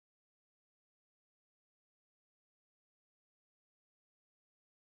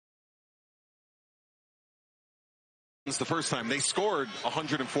The first time they scored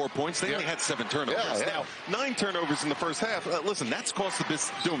 104 points, they only had 7 turnovers. Now 9 turnovers in the first half. Listen, that's cost of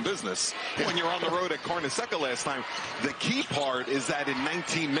doing business when you're on the road at Carnesecca last time. The key part is that in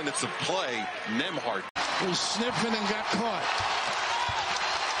 19 minutes of play, Nembhard was sniffing and got caught.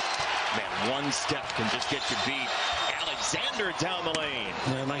 Man, one step can just get you beat. Alexander down the lane.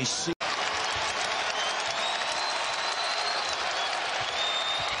 And I see.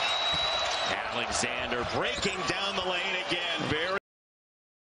 Alexander breaking down the lane again. Very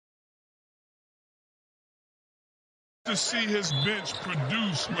to see his bench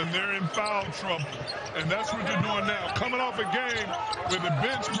produce when they're in foul trouble, and that's what they're doing now. Coming off a game where the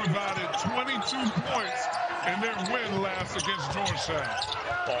bench provided 22 points in their win last against Georgetown.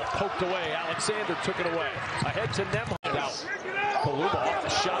 Ball poked away. Alexander took it away. Ahead to Nembhard. Out. Paluma off the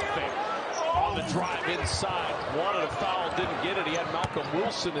shot fake. On the drive inside. Wanted a foul, didn't get it. He had Malcolm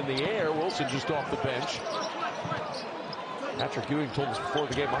Wilson in the air. Wilson just off the bench. Patrick Ewing told us before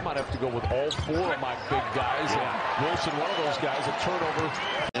the game, I might have to go with all 4 of my big guys. And Wilson, one of those guys, a turnover.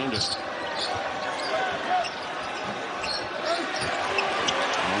 And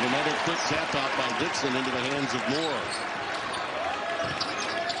another quick tap out by Dixon into the hands of Moore.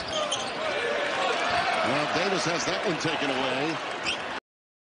 Well, Davis has that one taken away.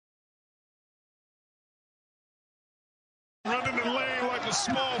 Running the lane like a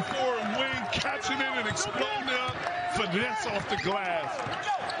small forward wing, catching it and exploding up. Finesse off the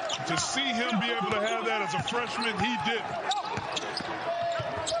glass. To see him be able to have that as a freshman, he did.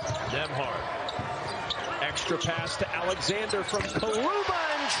 Nembhard. Extra pass to Alexander from Paluma,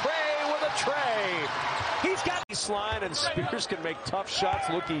 and Trey with a tray. He's got this line, and Spears can make tough shots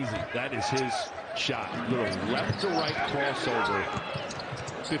look easy. That is his shot. Little left to right crossover.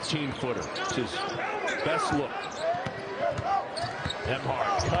 15-footer. It's his best look.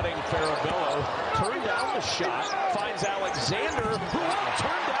 Nembhard cutting Farabello. Turned down the shot. Finds Alexander, who will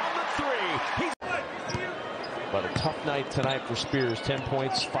turn down the 3. But a tough night tonight for Spears. 10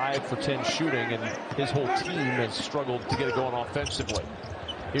 points, 5 for 10 shooting, and his whole team has struggled to get it going offensively.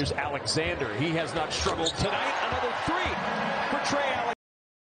 Here's Alexander. He has not struggled tonight. Another 3 for Trey Alexander.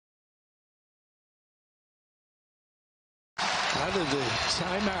 Out of the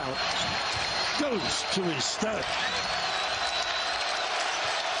timeout. Goes to his stud.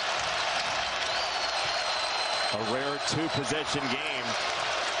 a rare 2-possession game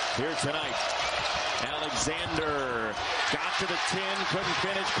here tonight. Alexander got to the 10, couldn't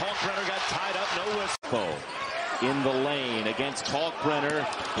finish. Kalkbrenner got tied up, no whistle. In the lane against Kalkbrenner.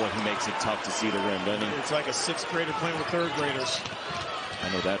 Boy, he makes it tough to see the rim, doesn't he? It's like a 6th grader playing with 3rd graders.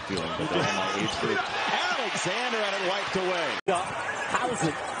 I know that feeling, but they're in my age group. Alexander had it wiped away. House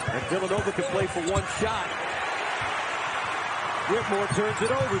it, and Villanova can play for one shot. Whitmore turns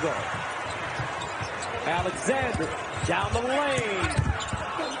it over, though. Alexander down the lane.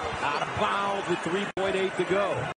 Out of bounds with 3.8 to go.